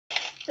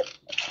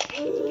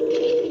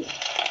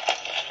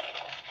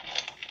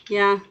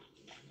Yeah.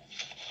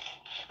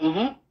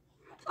 Mm-hmm.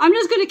 I'm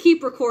just going to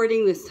keep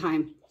recording this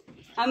time.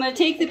 I'm going to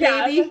take the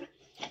baby.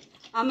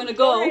 I'm going to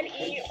go.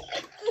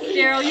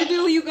 Darryl, you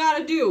do what you got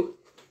to do.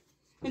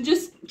 And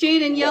just,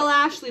 Jaden, yell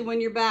Ashley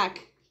when you're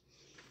back.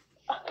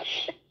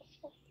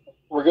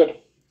 We're good.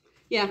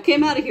 Yeah, okay,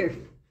 I'm out of here.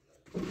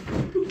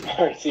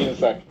 All right, see you in a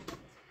sec.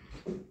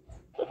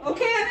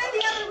 Okay, I'm in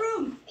the other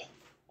room.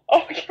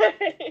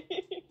 Okay.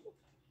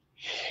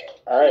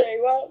 All right. Okay,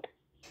 well.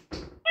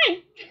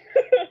 Hi.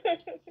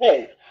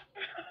 Hey.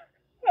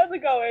 How's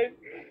it going?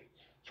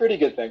 Pretty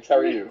good, thanks. How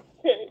are you?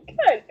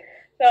 Good.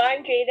 So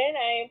I'm Jaden.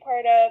 I am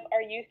part of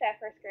our youth at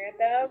First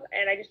Grantham,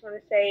 and I just want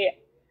to say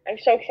I'm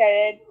so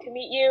excited to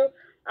meet you.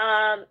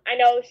 I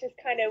know this is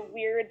kind of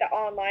weird, the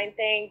online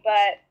thing,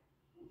 but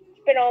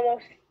it's been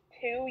almost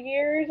 2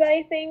 years,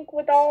 I think,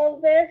 with all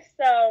of this,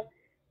 so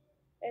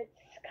it's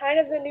kind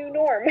of the new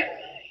norm.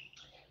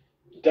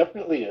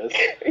 Definitely is.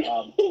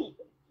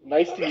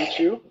 Nice to meet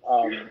you.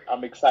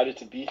 I'm excited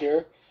to be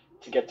here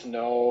to get to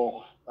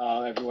know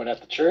everyone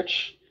at the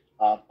church.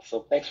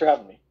 So thanks for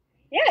having me.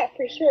 Yeah,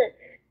 for sure.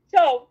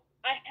 So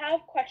I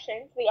have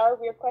questions. They are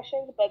weird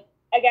questions, but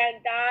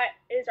again, that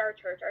is our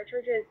church. Our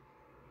church is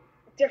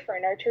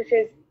different. Our church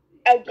is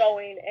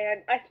outgoing,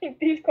 and I think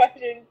these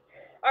questions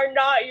are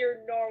not your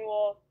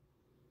normal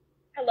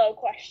hello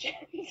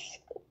questions.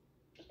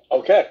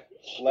 Okay,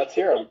 let's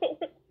hear them.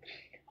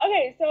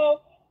 Okay,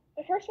 so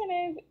the first one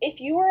is, if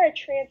you were a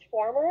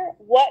transformer,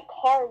 what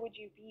car would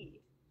you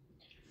be?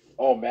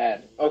 Oh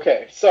man.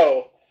 Okay,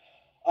 so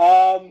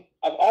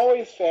I've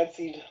always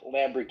fancied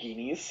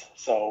Lamborghinis,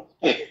 so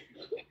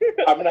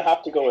I'm gonna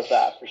have to go with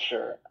that for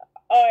sure.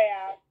 Oh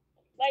yeah.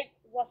 Like,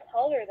 what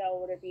color though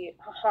would it be?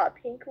 A hot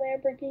pink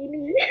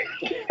Lamborghini?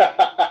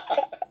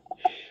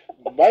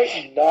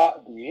 Might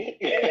not be.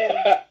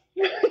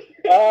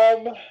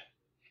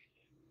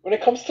 When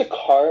it comes to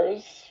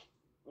cars,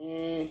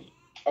 I'm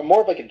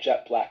more of like a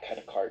jet black kind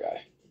of car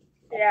guy.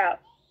 Yeah,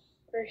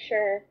 for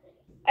sure.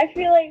 I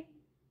feel like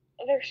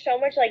there's so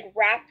much like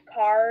wrapped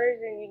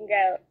cars, and you can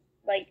get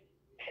like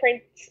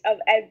prints of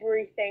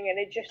everything, and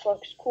it just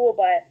looks cool,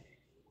 but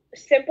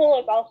simple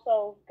is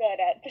also good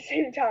at the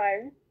same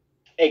time.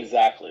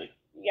 Exactly.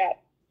 Yeah.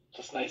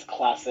 Just nice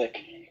classic.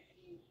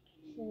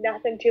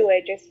 Nothing to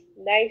it, just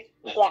nice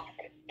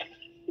black.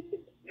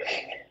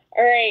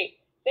 All right.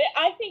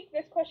 I think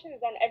this question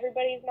is on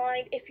everybody's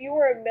mind. If you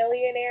were a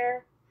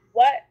millionaire,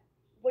 what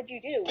would you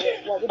do?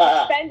 What would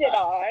you spend it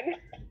on?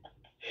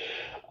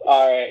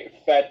 All right,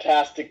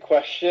 fantastic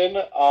question.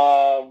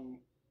 I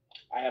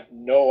have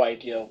no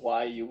idea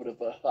why you would have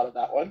thought of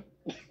that one.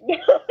 Me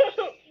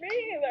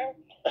either.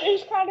 It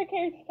just kind of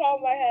came to the top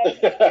of my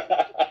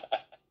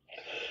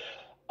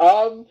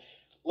head.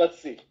 Let's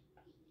see.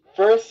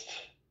 First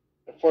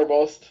and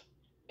foremost,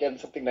 getting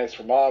something nice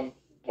for mom,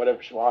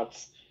 whatever she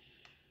wants.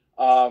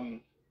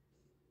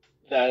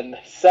 Then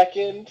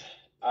second,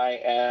 I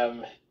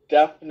am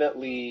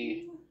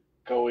definitely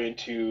going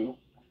to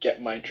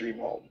get my dream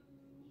home.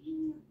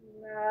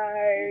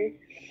 Nice.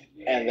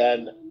 And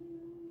then,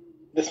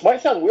 this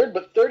might sound weird,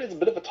 but third is a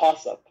bit of a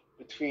toss-up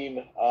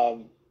between a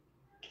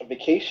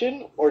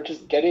vacation or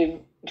just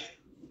getting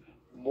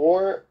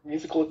more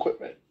musical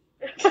equipment.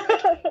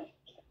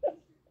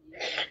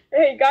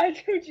 Hey, guys,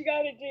 do what you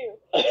gotta do.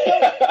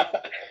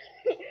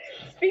 So,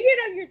 speaking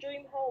of your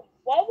dream home,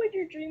 what would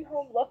your dream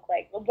home look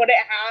like? Would it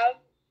have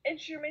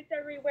instruments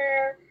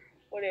everywhere?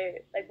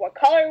 What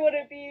color would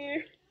it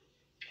be?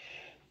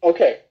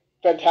 Okay,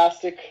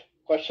 fantastic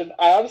question.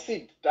 I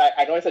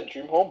know I said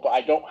dream home, but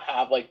I don't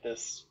have like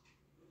this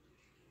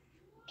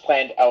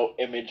planned out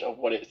image of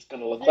what it's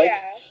going to look like.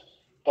 Yeah.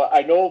 But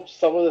I know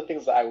some of the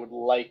things that I would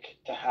like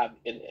to have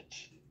in it.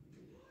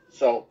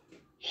 So,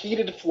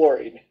 heated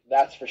flooring,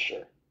 that's for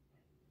sure.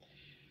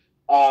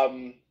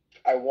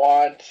 I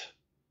want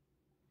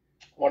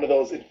one of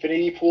those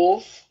infinity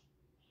pools.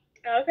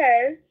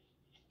 Okay.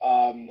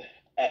 An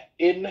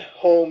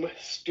in-home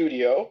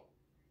studio.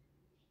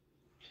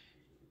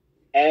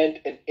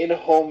 And an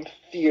in-home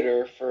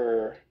theater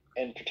for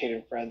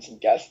entertaining friends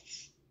and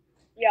guests.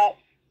 Yep.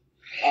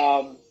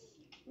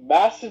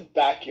 Massive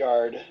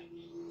backyard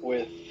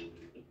with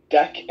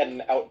deck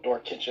and an outdoor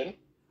kitchen.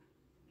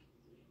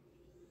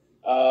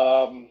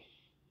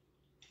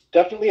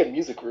 Definitely a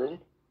music room.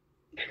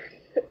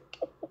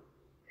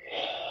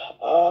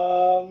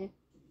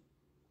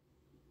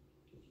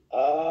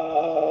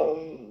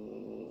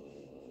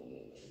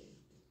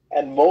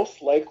 And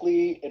most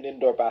likely an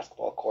indoor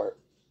basketball court.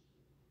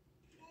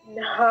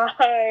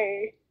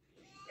 Nice.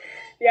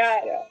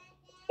 Yeah.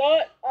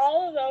 But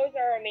all of those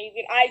are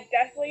amazing.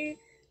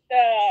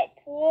 The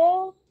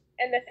pool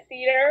and the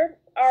theater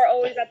are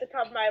always at the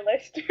top of my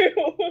list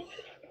too.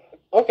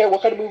 Okay,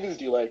 what kind of movies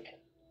do you like?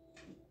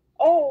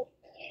 Oh,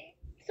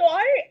 so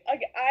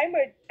I'm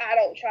an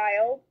adult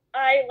child.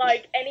 I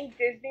like any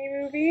Disney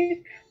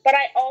movies, but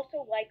I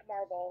also like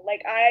Marvel.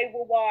 Like I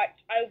will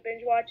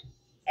binge watch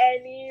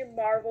any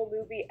Marvel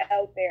movie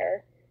out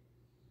there.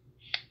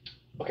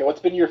 Okay,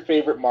 what's been your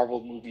favorite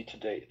Marvel movie to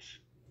date?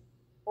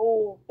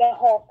 Oh, the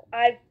Hulk.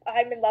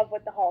 I'm in love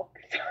with the Hulk.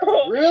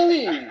 So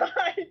Really? I got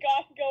to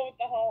go with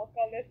the Hulk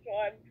on this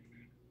one.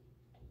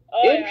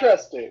 Oh,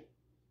 Interesting.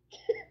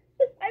 Yeah.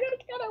 I know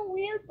it's kind of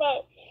weird,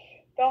 but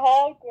the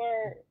Hulk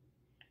or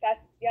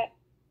Ant-Man.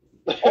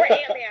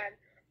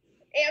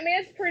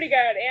 Ant-Man's pretty good.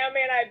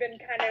 Ant-Man I've been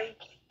kind of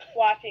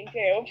watching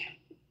too.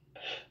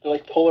 They're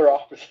like polar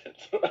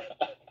opposites.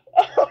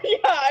 Oh yeah,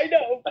 I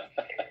know.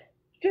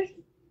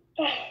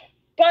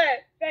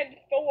 But then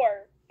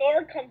Thor.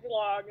 Thor comes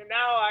along, and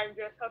now I'm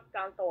just hooked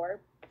on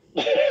Thor.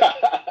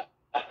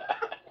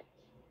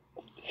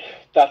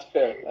 That's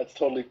fair. That's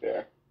totally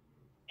fair.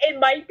 It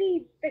might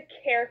be the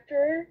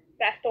character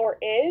that Thor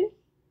is,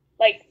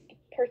 like the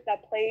person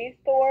that plays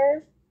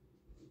Thor.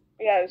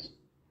 Yes.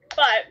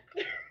 But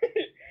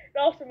it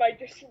also might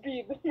just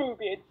be the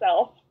movie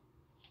itself.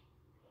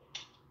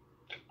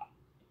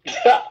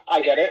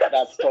 I get it.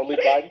 That's totally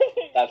fine.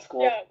 That's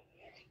cool. Yeah.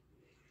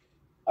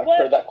 I've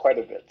heard that quite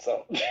a bit,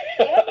 so.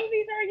 What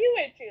movies are you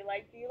into?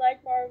 Like, do you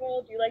like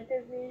Marvel? Do you like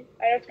Disney?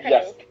 I know it's kind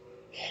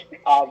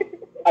of...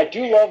 I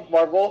do love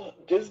Marvel.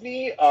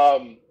 Disney,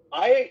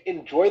 I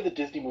enjoy the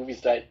Disney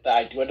movies that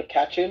I do end up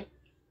catching,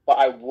 but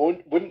I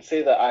wouldn't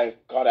say that I've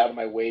gone out of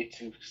my way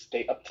to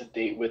stay up to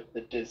date with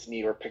the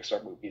Disney or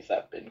Pixar movies that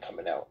have been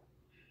coming out.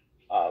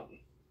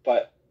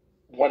 But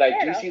when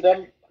I do see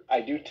them,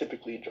 I do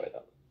typically enjoy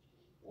them.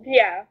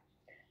 Yeah.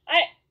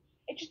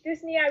 It's just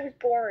Disney, I was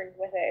born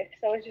with it,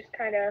 so it's just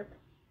kind of...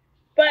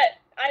 But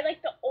I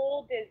like the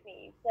old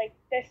Disneys. Like,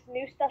 this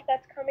new stuff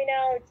that's coming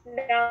out, it's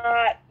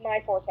not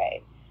my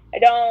forte. I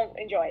don't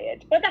enjoy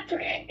it, but that's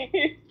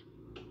okay.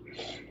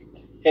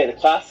 Hey, the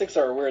classics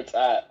are where it's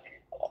at.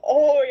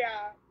 Oh,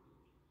 yeah.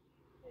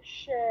 For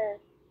sure.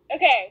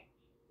 Okay,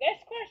 this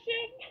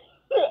question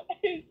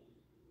is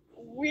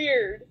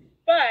weird,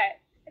 but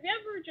have you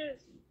ever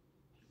just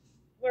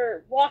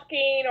were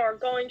walking or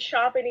going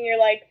shopping and you're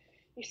like,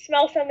 you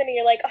smell something and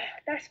you're like, oh,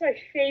 that's my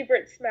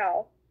favorite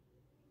smell?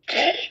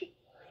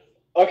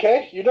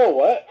 Okay, you know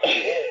what?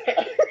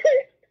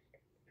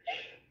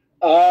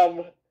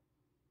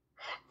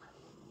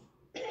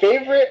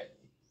 Favorite,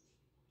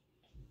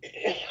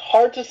 it's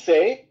hard to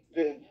say.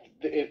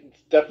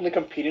 It's definitely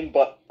competing,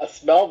 but a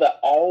smell that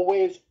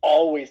always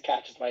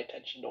catches my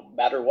attention no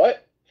matter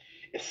what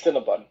is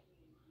Cinnabon.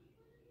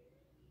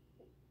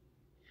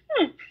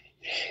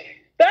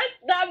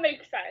 That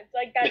makes sense.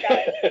 Like, that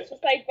does. It's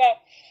just like,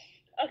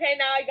 okay,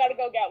 now I gotta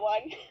go get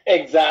one.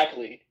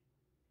 Exactly.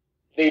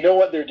 They know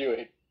what they're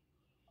doing.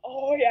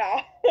 Oh,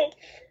 yeah.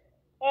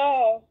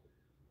 Oh.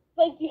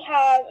 Like, do you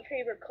have a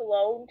favorite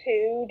cologne,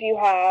 too? Do you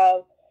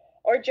have...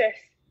 Or just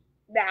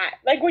that?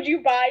 Like, would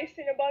you buy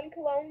Cinnabon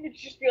cologne? Would you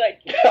just be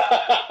like...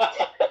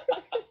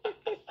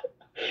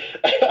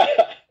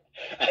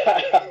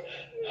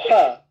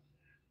 Huh.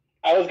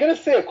 I was going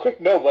to say a quick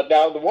no, but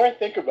now the more I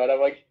think about it,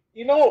 I'm like,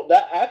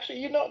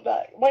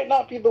 that might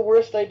not be the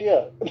worst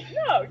idea.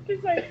 No,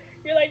 just like,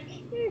 you're like,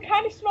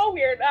 kind of smell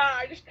weird.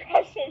 I just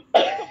got some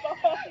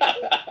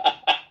Cinnabon.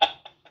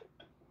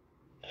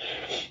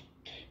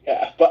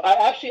 Yeah, but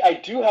I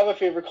do have a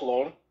favorite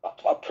cologne,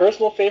 a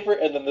personal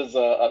favorite, and then there's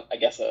a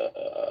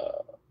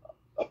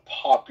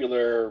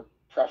popular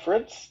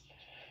preference.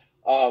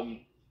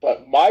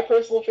 But my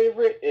personal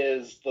favorite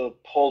is the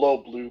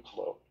Polo Blue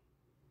cologne.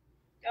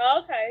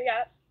 Oh, okay,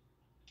 yeah.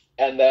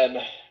 And then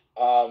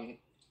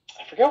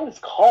I forget what it's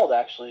called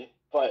actually,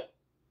 but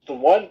the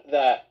one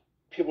that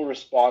people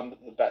respond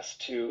the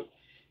best to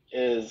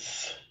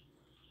is,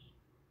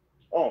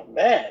 oh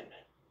man.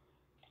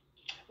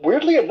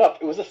 Weirdly enough,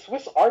 it was a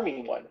Swiss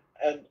Army one,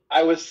 and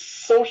I was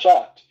so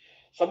shocked.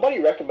 Somebody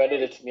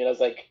recommended it to me, and I was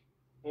like,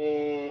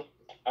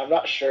 I'm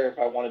not sure if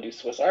I want to do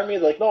Swiss Army.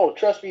 They're like, no,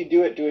 trust me,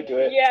 do it.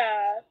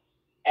 Yeah.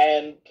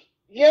 And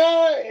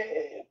yeah,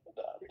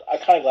 I'm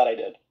kind of glad I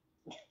did.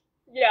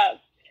 Yeah.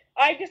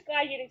 I'm just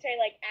glad you didn't say,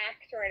 like,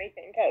 Axe or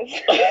anything, because...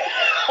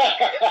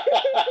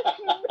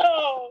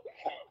 No.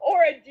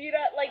 Or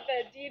Adidas, like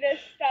the Adidas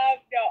stuff.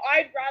 No,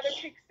 I'd rather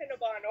pick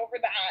Cinnabon over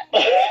that.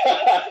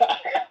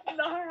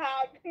 Not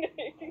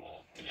happening.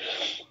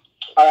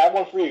 All right, I have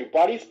one for you.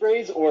 Body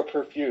sprays or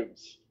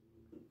perfumes?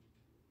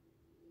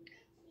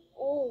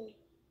 Ooh.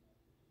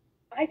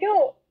 I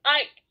don't...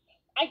 I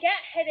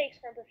get headaches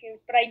from perfumes,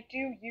 but I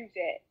do use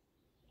it.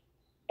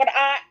 But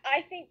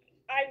I think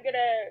I'm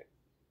gonna...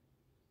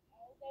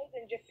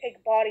 and just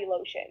pick body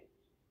lotion.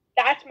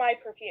 That's my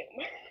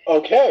perfume.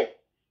 Okay.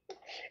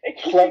 It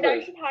keeps me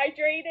nice and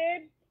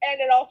hydrated,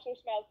 and it also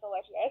smells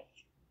delicious.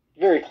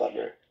 Very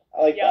clever.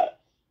 I like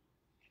that.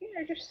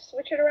 Yeah, just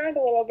switch it around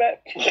a little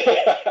bit.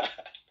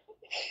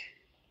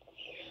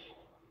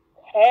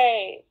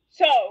 Hey,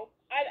 so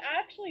I've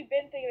actually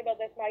been thinking about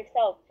this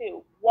myself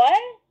too.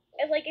 What?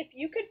 And like, if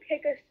you could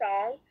pick a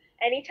song,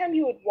 anytime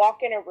you would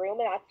walk in a room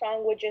and that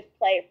song would just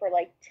play for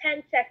like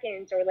 10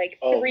 seconds or like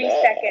 3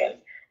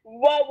 seconds,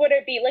 what would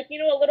it be? Like, you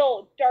know, a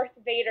little Darth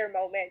Vader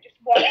moment, just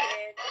walking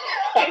in,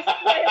 his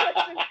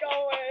playlist is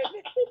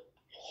going.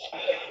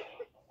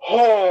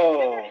 Oh.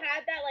 You ever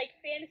had that, like,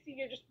 fantasy,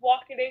 you're just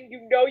walking in,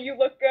 you know you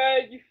look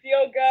good, you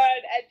feel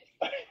good, and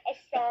just a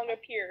song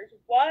appears.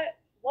 What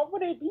what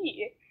would it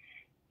be?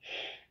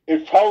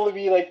 It'd probably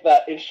be like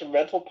that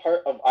instrumental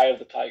part of Eye of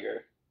the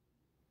Tiger.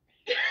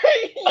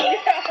 Yeah.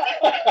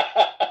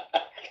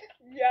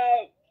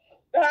 Yeah.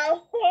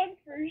 That one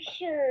for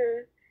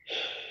sure.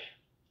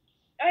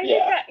 I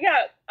think that,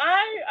 yeah,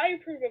 I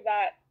approve of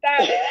that.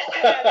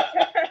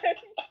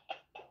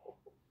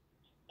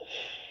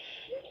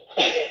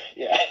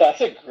 Yeah,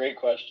 that's a great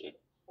question.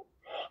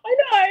 I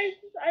know,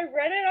 I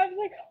read it, I was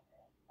like,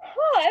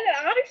 huh, and then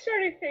I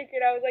started thinking,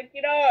 I was like,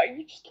 you know,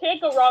 you just can't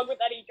go wrong with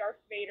any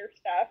Darth Vader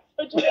stuff,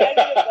 so just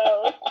any of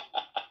those.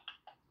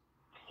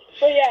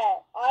 But yeah,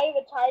 Eye of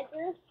the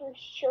Tiger, for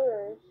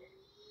sure.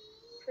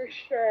 For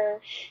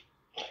sure.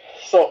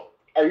 So,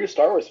 are you a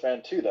Star Wars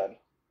fan too, then?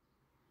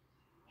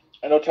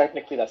 I know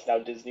technically that's now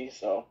Disney,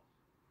 so...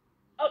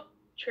 Oh,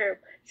 true.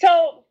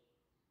 So,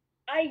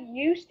 I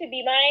used to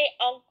be, my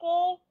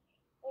uncle,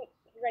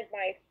 like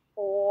my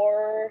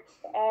fourth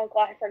uncle,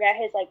 I forget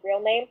his, like,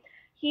 real name,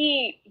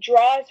 he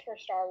draws for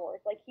Star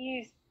Wars. Like,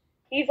 he's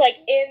like,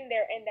 in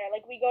there.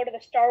 Like, we go to the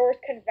Star Wars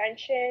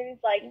conventions,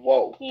 like,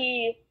 Whoa.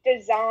 He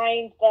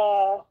designed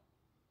the,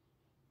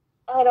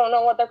 I don't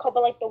know what they're called,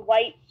 but, like, the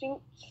white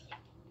suits,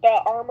 the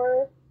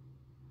armor.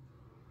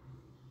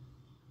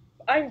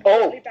 I'm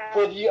really bad.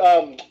 For the,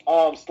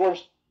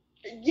 stormtroopers.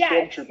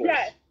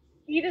 Yes.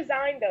 He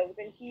designed those,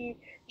 and he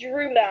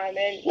drew them,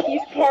 and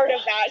he's part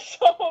of that,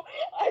 so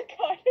I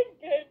kind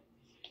of been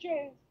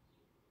just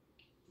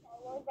Star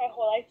Wars my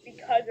whole life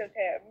because of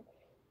him.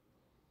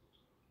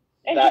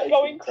 And that just is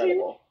going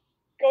incredible.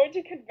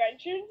 to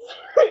conventions,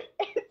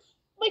 it's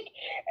like,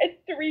 a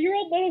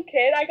 3-year-old little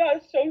kid, I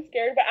got so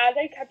scared, but as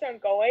I kept on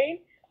going,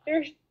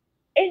 there's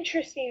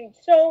interesting,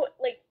 so,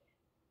 like,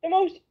 the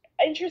most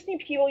interesting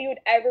people you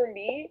would ever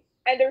meet,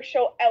 and they're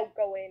so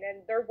outgoing,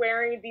 and they're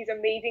wearing these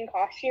amazing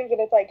costumes,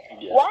 and it's like,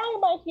 why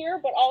am I here?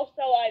 But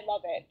also, I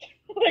love it.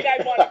 Like, I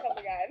want to come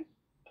again.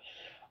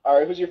 All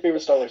right, who's your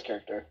favorite Star Wars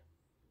character?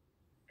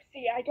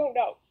 See, I don't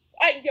know.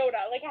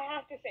 Yoda. Like, I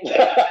have to say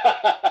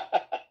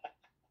Yoda.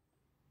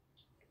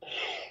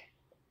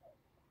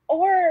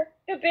 Or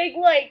the big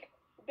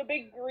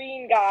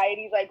green guy, and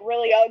he's, like,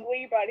 really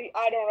ugly, but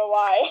I don't know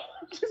why.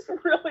 I just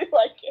really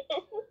like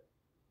him.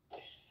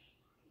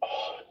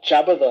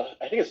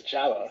 I think it's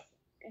Jabba.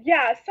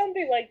 Yeah,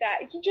 something like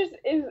that. He just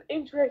is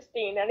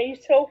interesting, and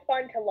he's so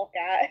fun to look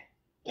at.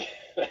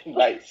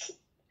 Nice.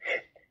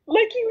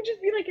 Like, he would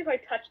just be like, if I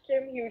touched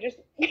him, he would just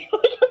be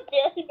like a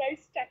very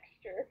nice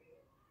texture.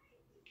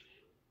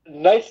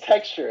 Nice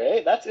texture,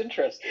 eh? That's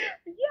interesting.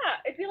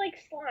 Yeah, it'd be like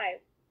slime.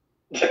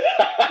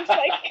 Just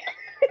like,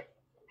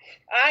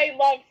 I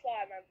love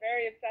slime. I'm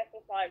very obsessed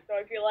with slime, so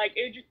I feel like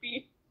it would just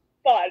be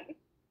fun.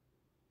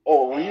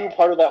 Oh, were you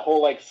part of that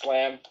whole, like,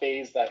 slam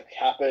phase that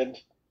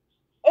happened?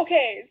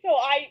 Okay, so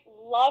I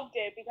loved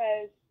it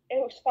because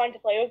it was fun to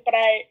play with, but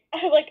I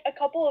like, a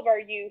couple of our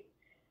youth,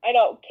 I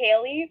know,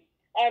 Kaylee,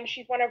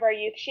 she's one of our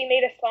youth, she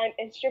made a slime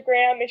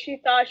Instagram, and she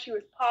thought she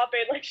was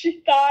popping, like,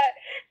 she thought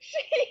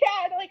she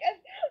had, like,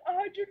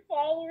 100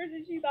 followers,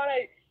 and she thought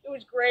it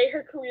was great,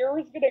 her career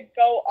was gonna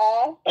go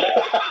off.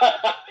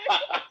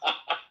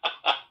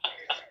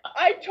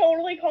 I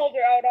totally called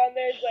her out on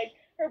this, like,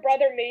 her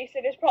brother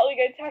Mason is probably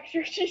gonna text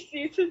her if she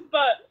sees this,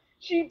 but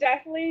she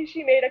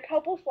made a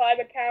couple slime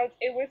accounts.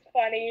 It was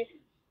funny,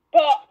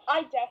 but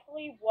I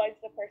definitely was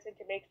the person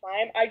to make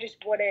slime. I just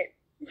wouldn't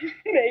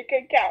make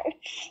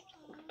accounts.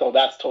 So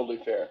that's totally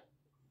fair.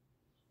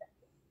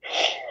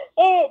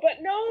 Oh,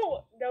 but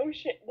no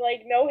shit,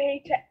 like, no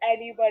hate to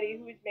anybody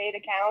who's made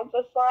accounts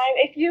of slime.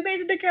 If you made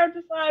an account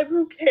of slime,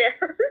 who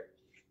cares?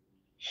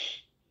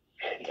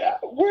 Yeah.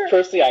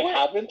 Personally, I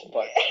haven't,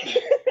 but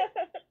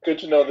good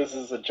to know this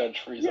is a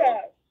judge-free zone.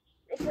 Yeah.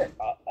 100%.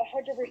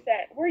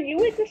 Were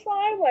you into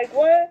slime? Like,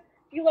 what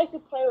do you like to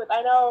play with?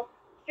 I know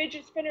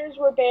fidget spinners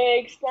were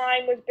big,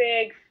 slime was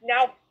big,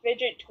 now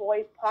fidget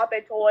toys,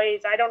 Pop-It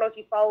toys. I don't know if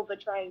you follow the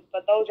trends,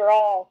 but those are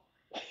all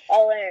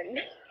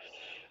in.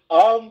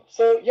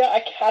 So yeah,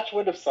 I catch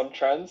wind of some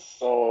trends.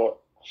 So,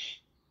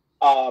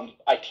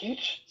 I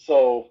teach,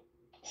 so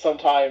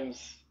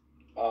sometimes,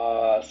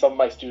 some of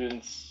my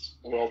students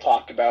will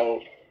talk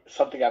about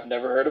something I've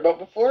never heard about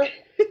before.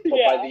 But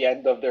by the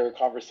end of their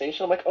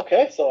conversation, I'm like,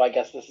 okay, so I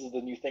guess this is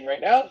the new thing right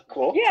now.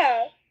 Cool.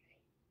 Yeah.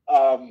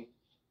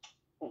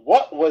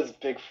 What was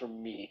big for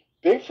me?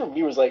 Big for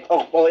me was like,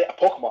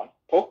 Pokemon.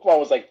 Pokemon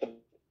was like the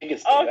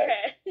biggest thing.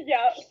 Okay.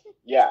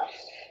 Yeah.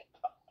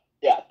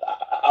 Yeah.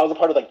 I was a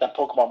part of like that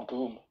Pokemon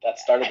boom that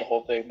started the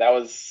whole thing. That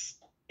was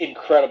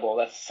incredible.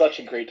 That's such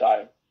a great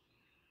time.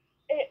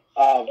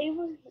 It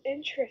was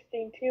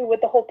interesting too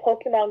with the whole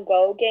Pokemon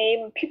Go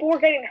game. People were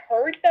getting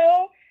hurt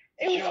though.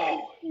 It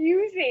was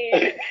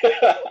confusing.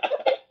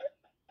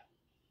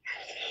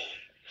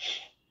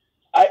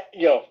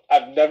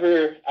 I've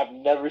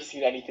never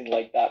seen anything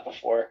like that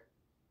before.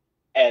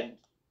 And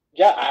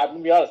yeah, I'm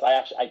gonna be honest,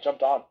 I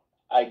jumped on.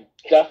 I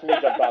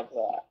definitely jumped onto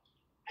that.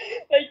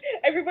 Like,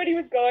 everybody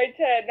was going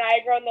to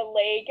Niagara on the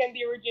Lake, and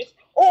they were just,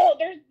 oh,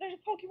 there's a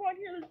Pokemon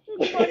here, there's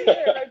a Pokemon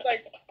here. And I was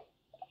like,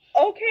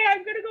 okay,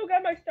 I'm gonna go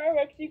get my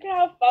Starbucks. You can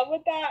have fun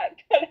with that,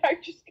 but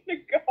I'm just gonna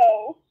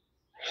go.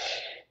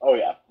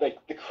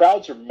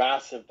 crowds were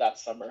massive that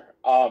summer.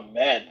 Oh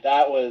man,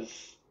 that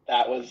was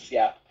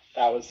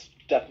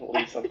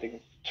definitely something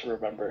to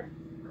remember.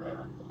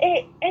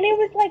 And it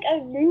was like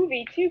a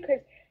movie too,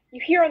 because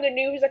you hear on the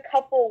news a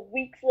couple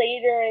weeks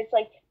later, and it's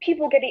like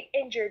people getting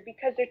injured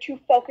because they're too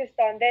focused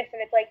on this,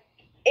 and it's like,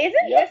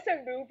 isn't this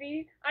a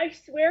movie? I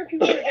swear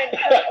people are getting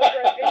hurt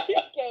over a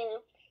video game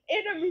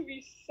in a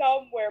movie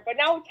somewhere, but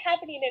now it's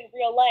happening in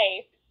real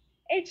life.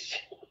 It's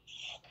just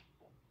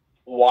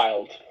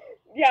wild.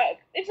 Yeah,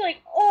 it's like,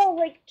 oh,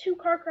 like 2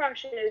 car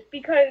crashes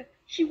because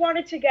she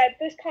wanted to get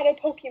this kind of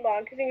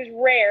Pokemon because it was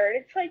rare,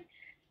 and it's like,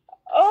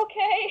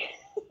 okay.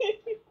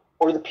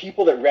 Or the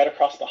people that ran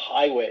across the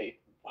highway.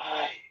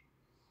 Why?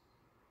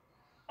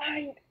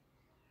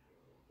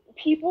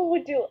 People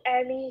would do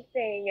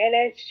anything, and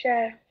it's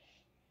just,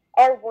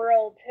 our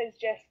world has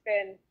just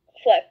been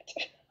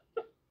flipped.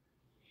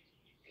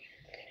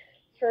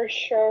 For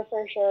sure,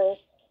 for sure.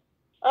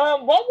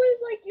 What was,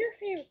 like, your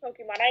favorite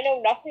Pokemon? I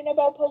know nothing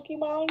about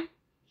Pokemon,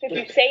 so if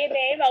you say a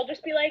name, I'll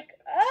just be like,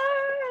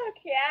 oh,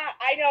 yeah,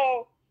 I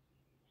know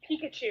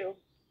Pikachu.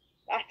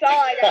 That's all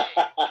I got.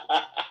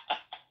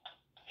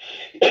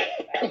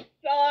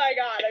 That's all I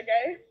got,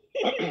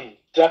 okay?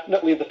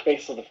 Definitely the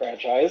face of the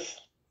franchise.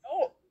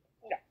 Oh,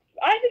 no.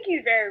 I think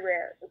he's very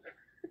rare.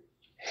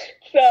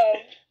 So,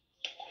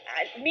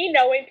 me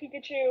knowing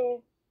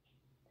Pikachu,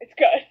 it's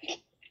good.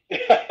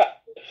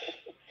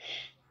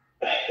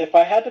 If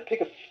I had to pick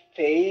a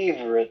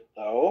favorite,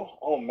 though,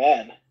 oh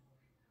man.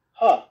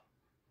 Huh.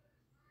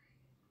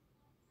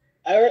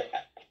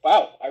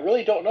 I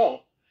really don't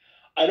know.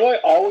 I know I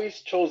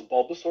always chose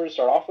Bulbasaur to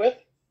start off with.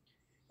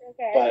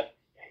 Okay. But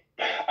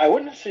I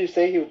wouldn't necessarily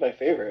say he was my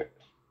favorite.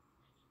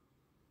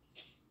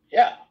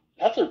 Yeah,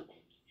 that's a...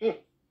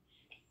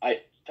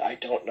 I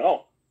don't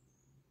know.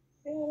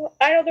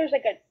 I know there's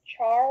like a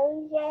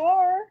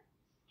Charizard.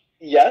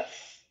 Yes.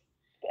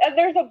 And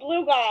there's a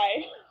blue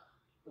guy.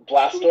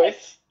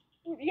 Blastoise?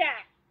 Yeah,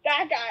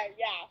 that guy,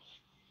 yeah.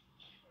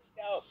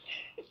 No.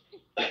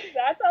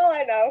 That's all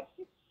I know.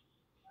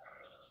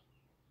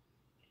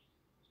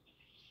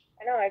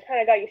 I know, I kind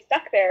of got you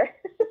stuck there.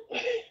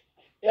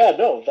 Yeah,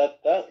 no,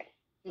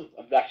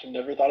 I've actually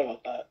never thought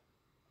about that.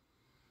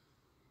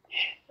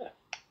 Yeah.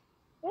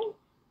 Well,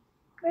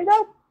 there you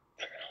go.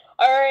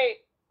 All right.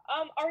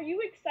 Are you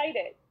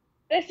excited?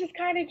 This is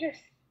kind of just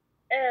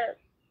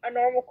a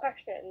normal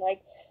question.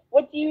 Like,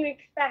 what do you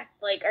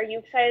expect? Like, are you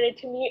excited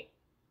to meet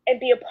and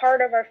be a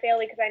part of our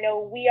family? Because I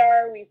know we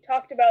are. We've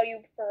talked about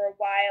you for a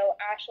while.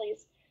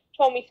 Ashley's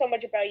told me so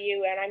much about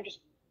you, and I'm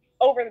just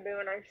over the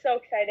moon. I'm so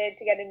excited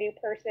to get a new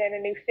person, a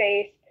new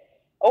face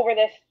over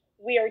this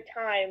weird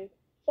time.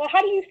 So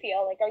how do you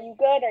feel? Like, are you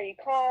good? Are you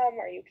calm?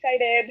 Are you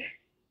excited?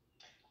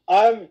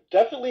 I'm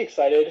definitely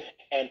excited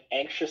and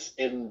anxious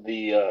in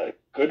the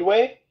good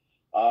way.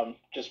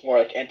 Just more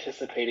like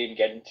anticipating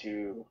getting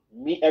to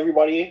meet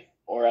everybody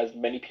or as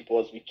many people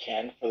as we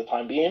can for the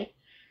time being.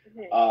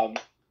 Mm-hmm.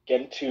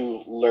 Getting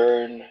to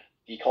learn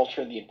the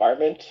culture and the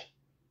environment.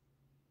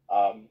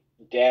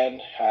 Dan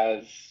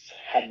has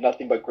had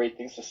nothing but great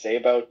things to say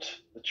about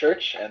the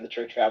church and the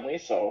church family,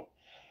 so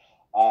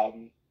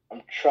I'm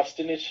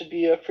trusting it should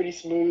be a pretty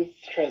smooth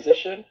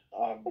transition.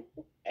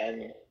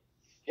 And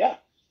yeah.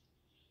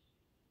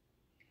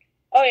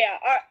 Oh yeah,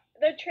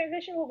 the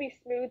transition will be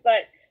smooth,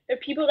 but the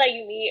people that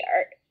you meet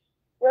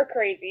we're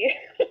crazy.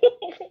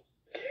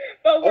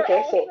 But we're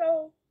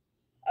also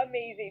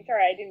amazing.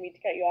 Sorry, I didn't mean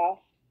to cut you off.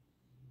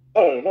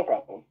 Oh, no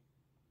problem.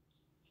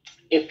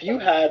 If you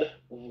had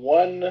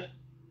one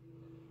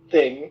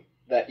thing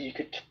that you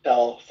could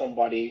tell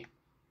somebody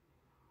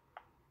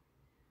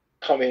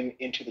coming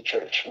into the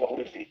church, what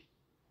would it be?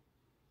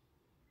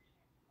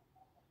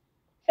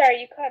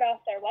 Sorry, you cut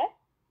off there. What?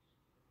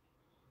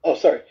 Oh,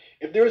 sorry.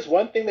 If there was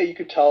one thing that you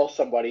could tell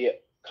somebody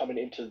coming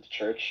into the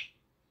church,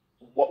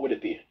 what would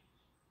it be?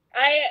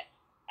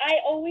 I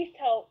always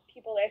tell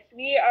people this.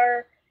 We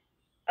are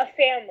a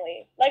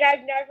family. Like,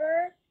 I've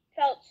never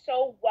felt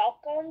so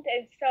welcomed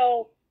and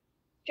so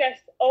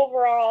just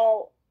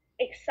overall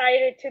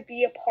excited to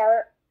be a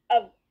part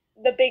of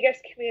the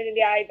biggest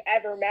community I've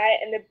ever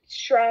met and the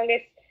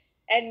strongest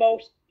and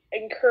most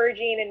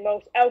encouraging and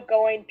most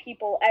outgoing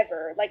people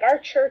ever. Like, our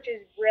church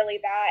is really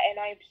that, and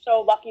I'm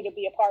so lucky to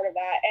be a part of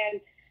that.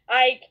 And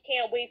I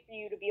can't wait for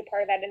you to be a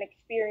part of that and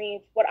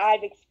experience what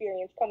I've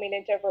experienced coming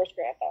into First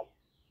Grantham.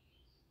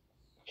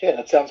 Okay,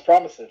 that sounds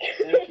promising.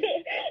 Thank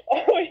you.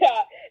 Oh,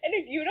 yeah. And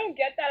if you don't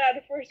get that out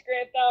of First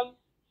Grantham,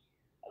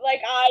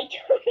 like, I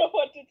don't know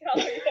what to tell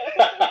you.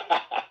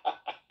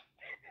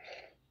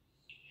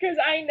 Because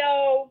I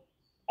know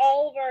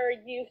all of our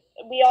youth,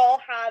 we all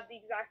have the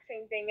exact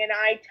same thing, and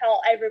I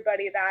tell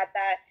everybody that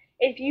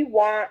if you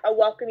want a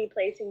welcoming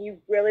place and you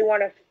really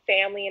want a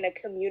family and a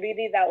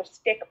community that will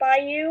stick by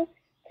you,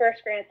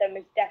 First Grantham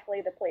is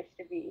definitely the place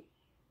to be.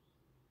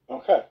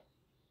 Okay.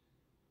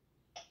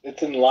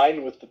 It's in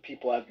line with the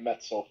people I've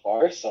met so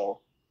far,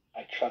 so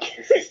I trust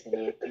this is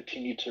going to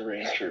continue to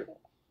reign true.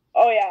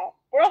 Oh, yeah.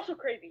 We're also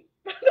crazy.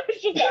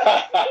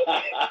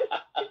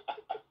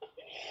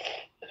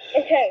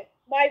 Okay,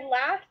 my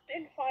last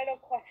and final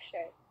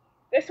question.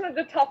 This one's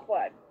a tough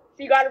one.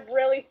 So you gotta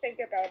really think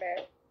about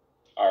it.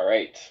 All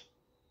right.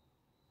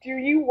 Do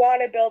you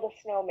want to build a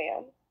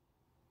snowman?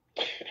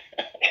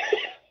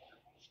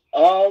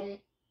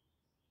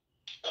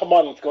 Come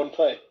on, let's go and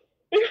play.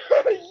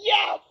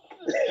 Yes!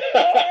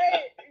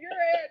 Alright, you're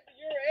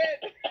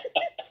in.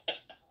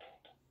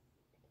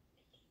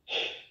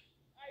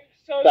 I'm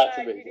so That's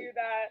glad amazing. you do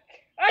that.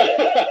 I was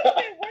a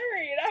bit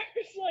worried. I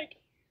was like,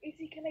 is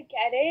he gonna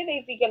get in?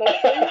 Is he gonna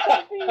say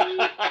something?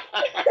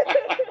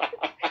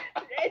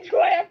 Do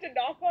I have to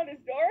knock on his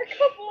door a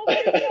couple of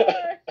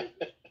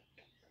times?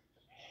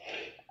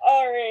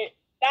 Alright,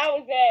 that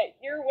was it.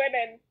 You're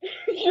winning.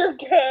 You're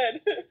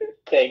good.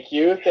 Thank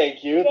you. I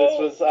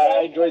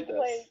enjoyed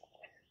this.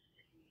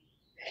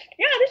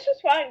 Yeah, this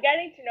was fun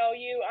getting to know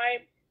you.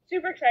 I'm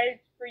super excited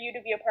for you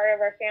to be a part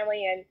of our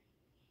family and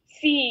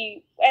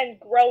see and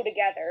grow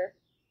together.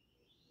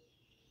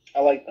 I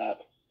like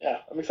that.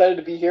 Yeah, I'm excited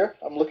to be here.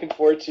 I'm looking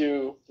forward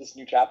to this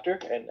new chapter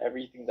and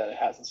everything that it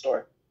has in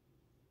store.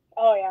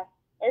 Oh, yeah.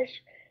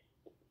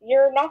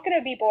 You're not going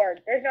to be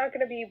bored. There's not going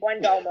to be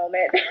one dull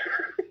moment.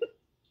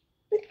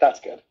 That's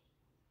good.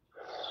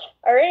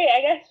 All right,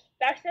 I guess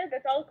that's it.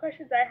 That's all the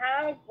questions I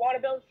have. Want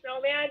to build a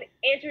snowman?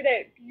 Answered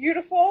it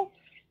beautiful.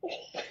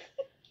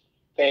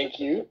 Thank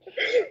you.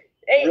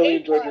 Really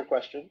enjoyed your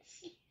questions.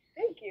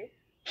 Thank you.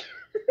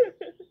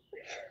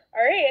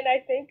 All right, and I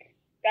think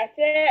that's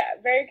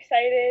it. Very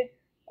excited.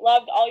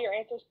 Loved all your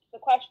answers to the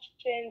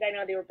questions. I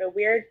know they were a bit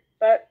weird,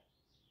 but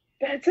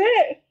that's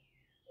it.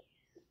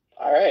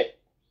 All right.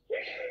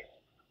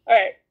 All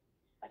right.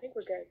 I think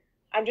we're good.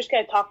 I'm just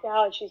going to talk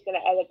now, and she's going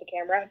to edit the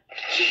camera.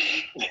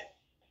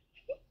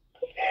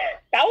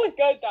 That was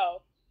good,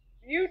 though.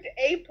 You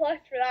A+ for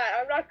that.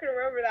 I'm not going to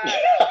remember that.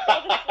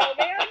 Oh, the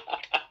snowman?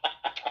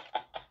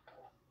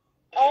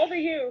 All the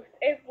youth,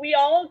 if we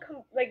all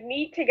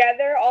meet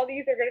together, all the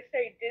youth are going to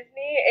say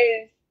Disney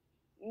is,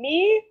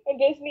 me and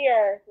Disney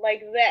are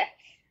like this.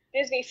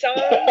 Disney songs.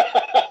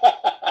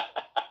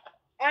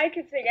 I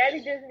could sing any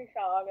Disney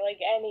song, like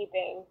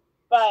anything.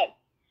 But,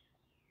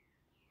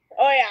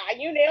 oh yeah,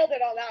 you nailed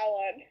it on that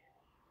one.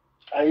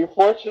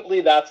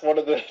 Unfortunately, that's one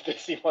of the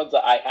Disney ones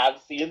that I have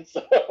seen,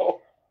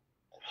 so...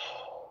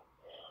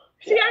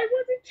 See, I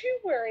wasn't too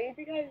worried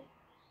because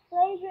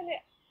Frozen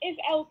is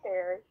out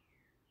there.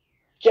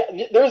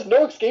 Yeah, there's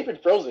no escaping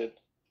Frozen.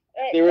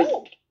 There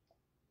was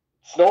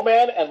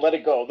Snowman and Let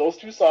It Go. Those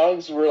two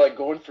songs were like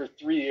going for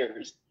 3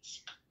 years.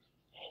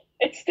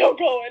 It's still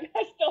going.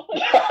 I still.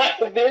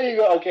 There you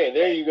go. Okay,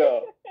 there you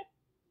go.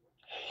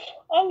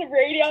 On the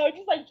radio,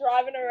 just like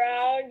driving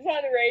around, just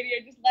on the radio,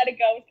 just Let It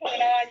Go is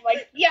coming on. I'm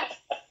like, yes,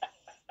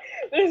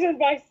 this is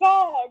my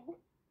song.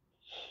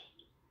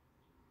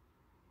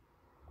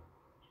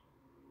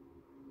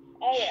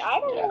 Hey, I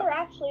don't know where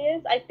Ashley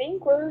is. I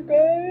think we're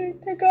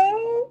good to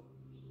go.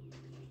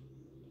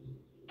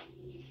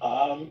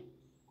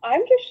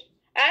 I'm just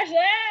Ashley.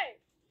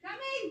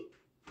 Coming.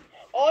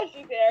 Oh,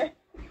 she's there.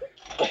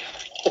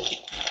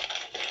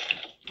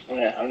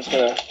 Yeah, I'm just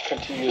gonna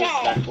continue to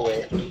snack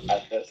away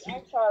at this.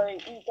 I'm sorry.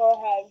 You go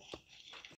ahead.